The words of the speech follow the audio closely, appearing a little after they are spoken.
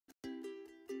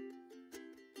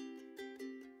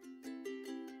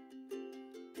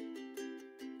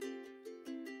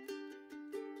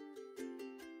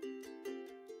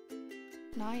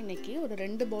நான் இன்னைக்கு ஒரு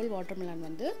 2 பவுல் வாட்டர்மெலன்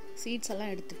வந்து சீட்ஸ்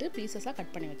எல்லாம் எடுத்துட்டு பீசஸா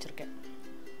கட் பண்ணி வச்சிருக்கேன்.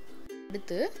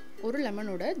 அடுத்து ஒரு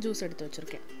லெமனோட ஜூஸ் எடுத்து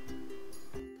வச்சிருக்கேன்.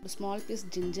 ஒரு small piece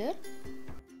ginger,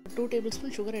 2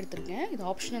 tablespoon sugar எடுத்துருக்கேன். இது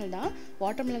ஆப்ஷனல் தான்.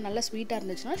 வாட்டர்மெலன் நல்லா ஸ்வீட்டாக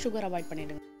இருந்துச்சுன்னா சுகர் அவாய்ட்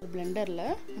பண்ணிவிடுங்க. ஒரு பிளெண்டரில்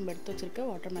நம்ம எடுத்து வச்சுருக்க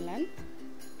watermelon,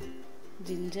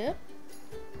 ginger,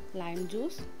 Lime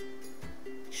juice,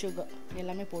 sugar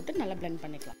எல்லாமே போட்டு நல்லா பிளெண்ட்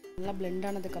பண்ணிக்கலாம். நல்லா பிளெண்ட்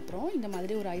ஆனதுக்கப்புறம் இந்த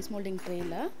மாதிரி ஒரு ஐஸ் மோல்டிங்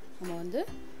ட்ரேயில் நம்ம வந்து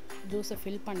ஜூஸை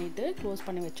ஃபில் பண்ணிவிட்டு க்ளோஸ்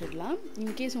பண்ணி வச்சிடலாம்.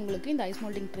 இன்கேஸ் உங்களுக்கு இந்த ஐஸ்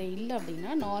மோல்டிங் ட்ரே இல்லை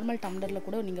அப்படின்னா நார்மல் டம்ளரில்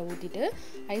கூட நீங்கள் ஊற்றிட்டு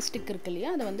ஐஸ் ஸ்டிக் இருக்கு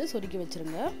இல்லையா, அதை வந்து சொருக்கி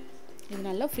வச்சுருங்க. இது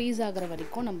நல்லா ஃப்ரீஸ் ஆகிற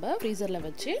வரைக்கும் நம்ம ஃப்ரீசரில்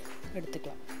வச்சு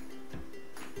எடுத்துக்கலாம்.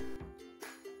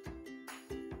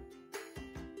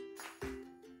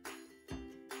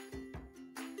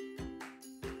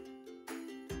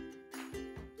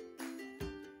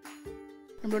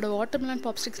 நம்மளோட வாட்டர்மெலன்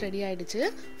பாப்ஸ்டிக்ஸ் ரெடி ஆகிடுச்சு.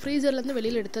 ஃப்ரீசர்லேருந்து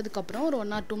வெளியில் எடுத்ததுக்கப்புறம் ஒரு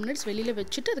 1 or 2 minutes வெளியில்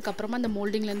வச்சுட்டு அதுக்கப்புறமா அந்த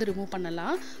மோல்டிங்லேருந்து ரிமூவ்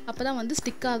பண்ணலாம். அப்போ தான் வந்து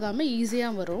ஸ்டிக் ஆகாமல்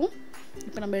ஈஸியாக வரும்.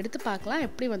 இப்போ நம்ம எடுத்து பார்க்கலாம்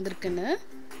எப்படி வந்திருக்குன்னு.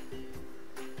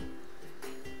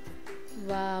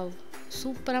 வாவ்,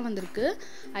 சூப்பராக வந்திருக்கு.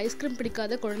 ஐஸ்கிரீம்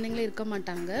பிடிக்காத குழந்தைங்களே இருக்க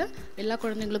மாட்டாங்க. எல்லா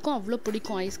குழந்தைங்களுக்கும் அவ்வளோ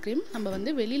பிடிக்கும் ஐஸ்கிரீம். நம்ம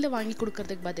வந்து வெளியில் வாங்கி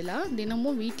கொடுக்கறதுக்கு பதிலாக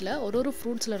தினமும் வீட்டில் ஒரு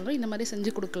ஃப்ரூட்ஸில் இருந்தும் இந்த மாதிரி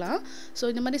செஞ்சு கொடுக்கலாம்.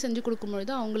 ஸோ இந்த மாதிரி செஞ்சு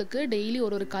கொடுக்கும்பொழுது அவங்களுக்கு டெய்லி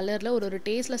ஒரு கலரில் ஒரு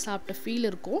டேஸ்ட்டில் சாப்பிட்ட ஃபீல்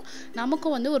இருக்கும்.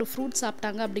 நமக்கும் வந்து ஒரு ஃப்ரூட்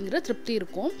சாப்பிட்டாங்க அப்படிங்கிற திருப்தி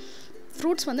இருக்கும்.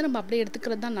 ஃப்ரூட்ஸ் வந்து நம்ம அப்படியே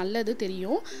எடுத்துக்கிறது தான் நல்லது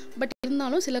தெரியும். பட்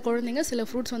இருந்தாலும் சில குழந்தைங்க சில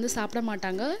ஃப்ரூட்ஸ் வந்து சாப்பிட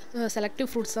மாட்டாங்க, செலக்டிவ்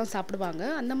ஃப்ரூட்ஸ் தான் சாப்பிடுவாங்க.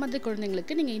 அந்த மாதிரி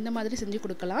குழந்தைங்களுக்கு நீங்கள் இந்த மாதிரி செஞ்சு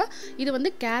கொடுக்கலாம். இது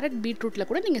வந்து கேரட் பீட்ரூட்டில்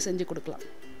கூட நீங்கள் செஞ்சு கொடுக்கலாம்.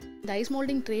 இந்த ஐஸ்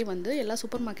மோல்டிங் ட்ரே வந்து எல்லா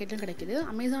சூப்பர் மார்க்கெட்லையும் கிடைக்கிது,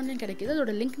 அமேசான்லையும் கிடைக்கிது.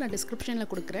 அதோட லிங்க் நான்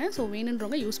டிஸ்கிரிப்ஷனில் கொடுக்குறேன். ஸோ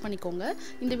வேணுன்றவங்க யூஸ் பண்ணிக்கோங்க.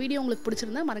 இந்த வீடியோ உங்களுக்கு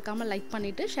பிடிச்சிருந்தா மறக்காமல் லைக்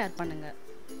பண்ணிவிட்டு ஷேர் பண்ணுங்கள்.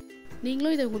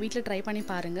 நீங்களும் இதை உங்கள் வீட்டில் ட்ரை பண்ணி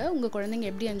பாருங்கள். உங்கள் குழந்தைங்க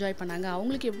எப்படி என்ஜாய் பண்ணாங்க,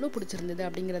 அவங்களுக்கு எவ்வளோ பிடிச்சிருந்தது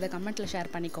அப்படிங்கிறத கமெண்ட்டில்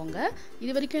ஷேர் பண்ணிக்கோங்க.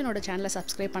 இது வரைக்கும் என்னோட சேனலை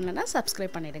சப்ஸ்கிரைப் பண்ணலைன்னா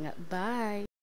சப்ஸ்கிரைப் பண்ணிவிடுங்க. பாய்.